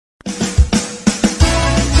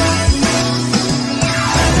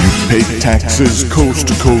pay taxes coast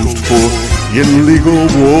to coast for illegal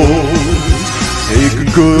wars. Take a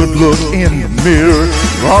good look in the mirror,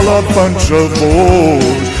 you're all a bunch of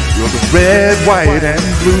whores. You're the red, white, and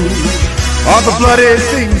blue, all the bloody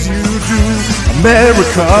things you do.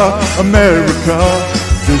 America, America,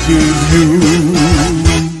 this is you.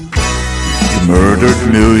 You murdered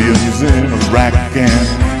millions in Iraq and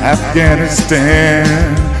Afghanistan,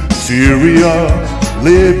 Syria,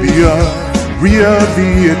 Libya,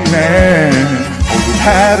 Vietnam. Oh, we've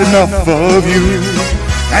had enough of you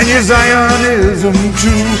and your Zionism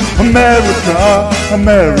too. America,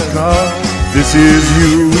 America, this is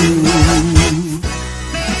you.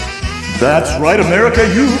 That's right, America,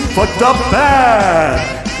 you fucked up bad.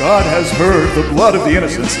 God has heard the blood of the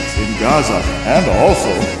innocents in Gaza, and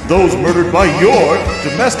also those murdered by your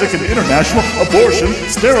domestic and international abortion,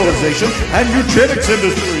 sterilization, and eugenics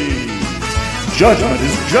industries. Judgment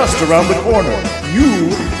is just around the corner. You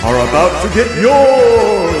are about to get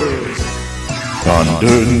yours.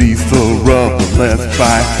 Underneath the rubble left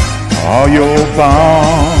by all your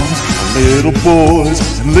bombs, little boys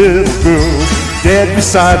and little girls dead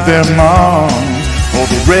beside their moms. All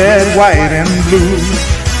the red, white, and blue,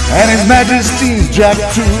 and His Majesty's Jack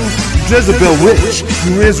too. Jezebel witch,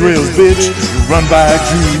 you're Israel's bitch, you run by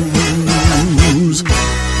Jews.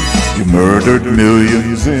 You murdered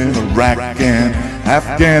millions in Iraq and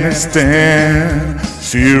Afghanistan,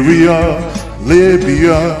 Syria,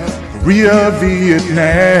 Libya,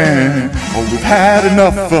 Vietnam. Oh, we've had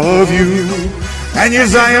enough of you and your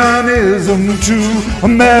Zionism too.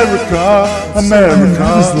 America,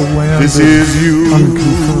 America, this is you.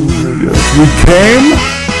 We came,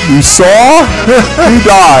 we saw, we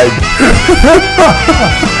died.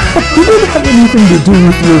 He didn't have anything to do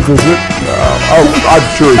with your visit. Oh, I'm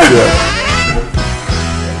sure he did.